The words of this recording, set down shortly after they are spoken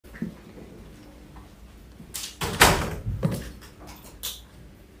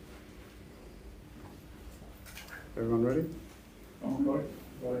Everyone ready?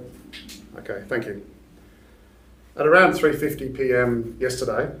 Right. Okay, thank you. At around 3:50 p.m.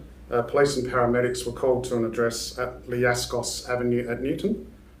 yesterday, police and paramedics were called to an address at Liascos Avenue at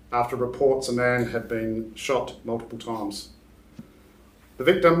Newton after reports a man had been shot multiple times. The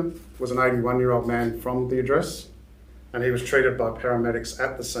victim was an 81-year-old man from the address, and he was treated by paramedics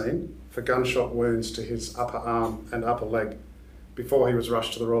at the scene for gunshot wounds to his upper arm and upper leg before he was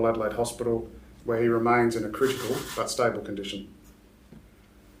rushed to the Royal Adelaide Hospital, where he remains in a critical but stable condition.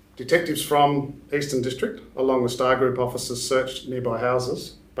 Detectives from Eastern District, along with Star Group officers, searched nearby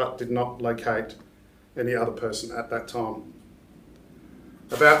houses but did not locate any other person at that time.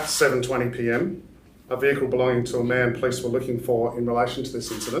 About 7:20 p.m, a vehicle belonging to a man police were looking for in relation to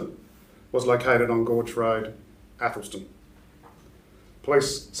this incident was located on Gorge Road, Athelston.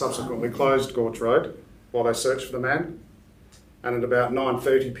 Police subsequently closed Gorge Road while they searched for the man, and at about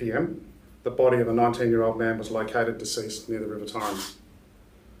 9:30 p.m, the body of a 19-year-old man was located deceased near the River Torrens.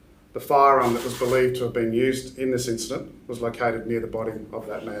 The firearm that was believed to have been used in this incident was located near the body of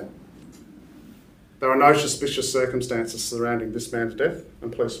that man. There are no suspicious circumstances surrounding this man's death,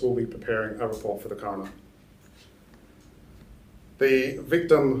 and police will be preparing a report for the coroner. The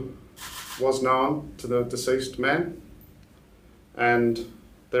victim was known to the deceased man, and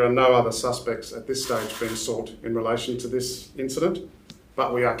there are no other suspects at this stage being sought in relation to this incident,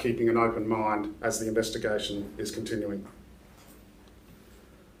 but we are keeping an open mind as the investigation is continuing.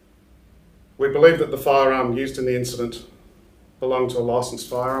 We believe that the firearm used in the incident belonged to a licensed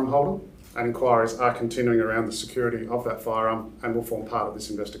firearm holder, and inquiries are continuing around the security of that firearm and will form part of this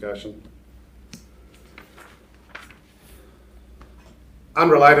investigation.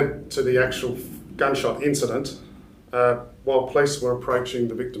 Unrelated to the actual gunshot incident, while police were approaching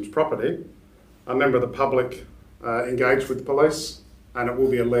the victim's property, a member of the public engaged with police, and it will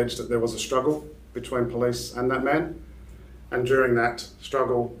be alleged that there was a struggle between police and that man, and during that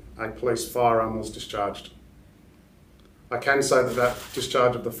struggle a police firearm was discharged. I can say that that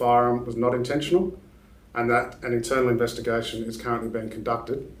discharge of the firearm was not intentional, and that an internal investigation is currently being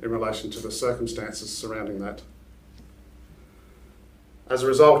conducted in relation to the circumstances surrounding that. As a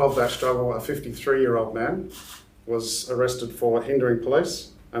result of that struggle, a 53-year-old man was arrested for hindering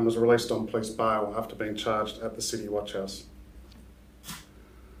police and was released on police bail after being charged at the City Watch House.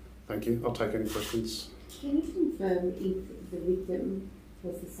 Thank you. I'll take any questions. Can you confirm if the victim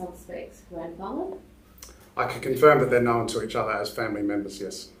was the suspect's grandfather? I can confirm that they're known to each other as family members,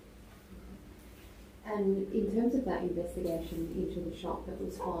 yes. And in terms of that investigation into the shot that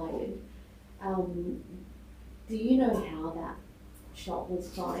was fired, do you know how that shot was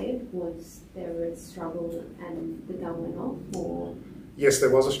fired? Was there a struggle and the gun went off, or? Yes, there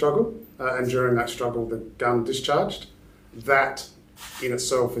was a struggle, and during that struggle the gun discharged. That in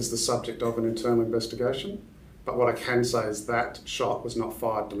itself is the subject of an internal investigation, but what I can say is that shot was not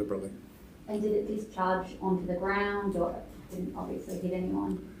fired deliberately. And did it discharge onto the ground, or it didn't obviously hit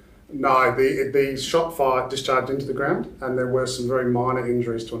anyone? No, the shot fired discharged into the ground, and there were some very minor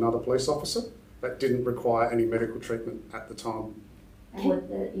injuries to another police officer that didn't require any medical treatment at the time. And were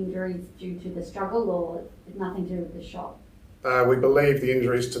the injuries due to the struggle, or nothing to do with the shot? We believe the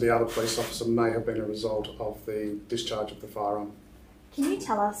injuries to the other police officer may have been a result of the discharge of the firearm. Can you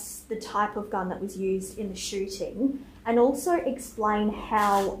tell us the type of gun that was used in the shooting, and also explain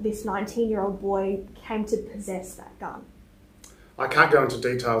how this 19-year-old boy came to possess that gun? I can't go into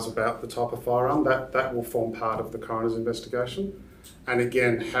details about the type of firearm. That will form part of the coroner's investigation. And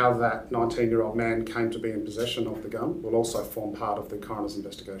again, how that 19-year-old man came to be in possession of the gun will also form part of the coroner's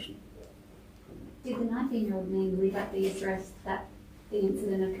investigation. Did the 19-year-old man live at the address that the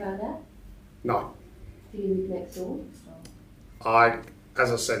incident occurred at? No. Did he live next door?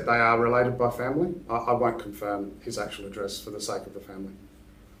 As I said, they are related by family. I won't confirm his actual address for the sake of the family.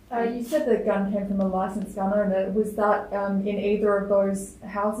 You said the gun came from a licensed gun owner. Was that in either of those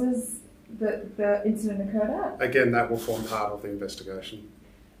houses that the incident occurred at? Again, that will form part of the investigation.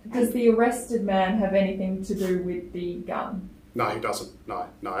 Does the arrested man have anything to do with the gun? No, he doesn't. No.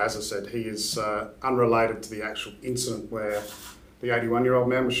 As I said, he is unrelated to the actual incident where the 81-year-old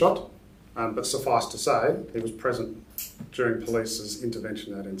man was shot. But suffice to say, he was present during police's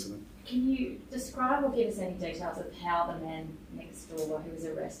intervention in that incident. Can you describe or give us any details of how the man next door who was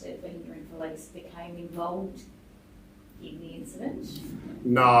arrested for hindering police became involved in the incident?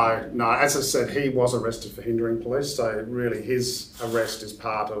 No. As I said, he was arrested for hindering police, so really his arrest is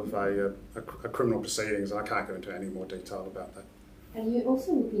part of a criminal proceedings, and I can't go into any more detail about that. Are you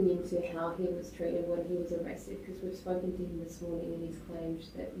also looking into how he was treated when he was arrested? Because we've spoken to him this morning and he's claimed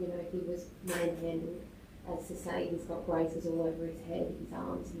that, he was manhandled, as to say he's got grazes all over his head, his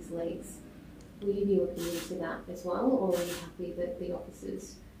arms, his legs. Will you be looking into that as well, or are you happy that the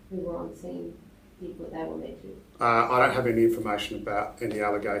officers who were on scene did what they were meant to? I don't have any information about any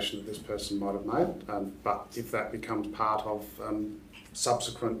allegation that this person might have made, but if that becomes part of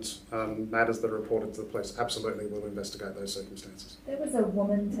subsequent matters that are reported to the police, absolutely we'll investigate those circumstances. There was a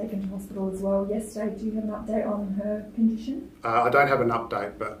woman taken to hospital as well yesterday. Do you have an update on her condition? I don't have an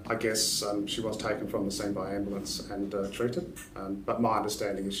update, but I guess she was taken from the scene by ambulance and treated. But my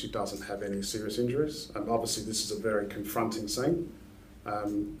understanding is she doesn't have any serious injuries. Obviously this is a very confronting scene,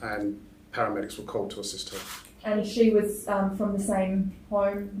 and paramedics were called to assist her. And she was from the same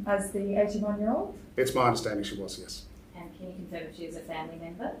home as the 81-year-old? It's my understanding she was, yes. And can you confirm if she was a family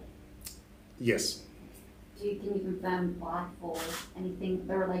member? Yes. Can you confirm life or anything,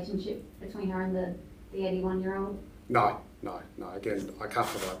 the relationship between her and the 81-year-old? No. Again, I can't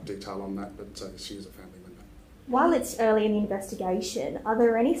provide detail on that, but she is a family member. While it's early in the investigation, are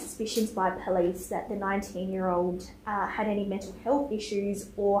there any suspicions by police that the 19-year-old had any mental health issues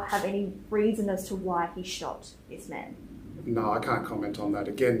or have any reason as to why he shot this man? No, I can't comment on that.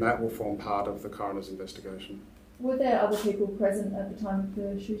 Again, that will form part of the coroner's investigation. Were there other people present at the time of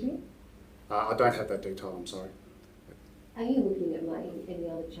the shooting? I don't have that detail, I'm sorry. Are you looking at laying any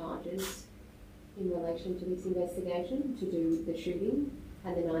other charges in relation to this investigation to do with the shooting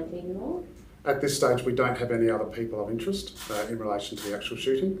and the 19-year-old? At this stage, we don't have any other people of interest in relation to the actual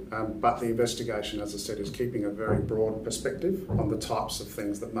shooting, but the investigation, as I said, is keeping a very broad perspective on the types of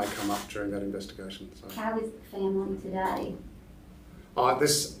things that may come up during that investigation. So, How is the family today?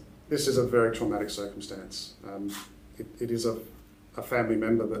 this is a very traumatic circumstance. It is a family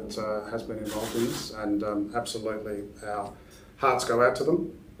member that has been involved in this, and absolutely our hearts go out to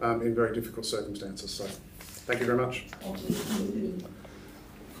them in very difficult circumstances. So, thank you very much. Thank you.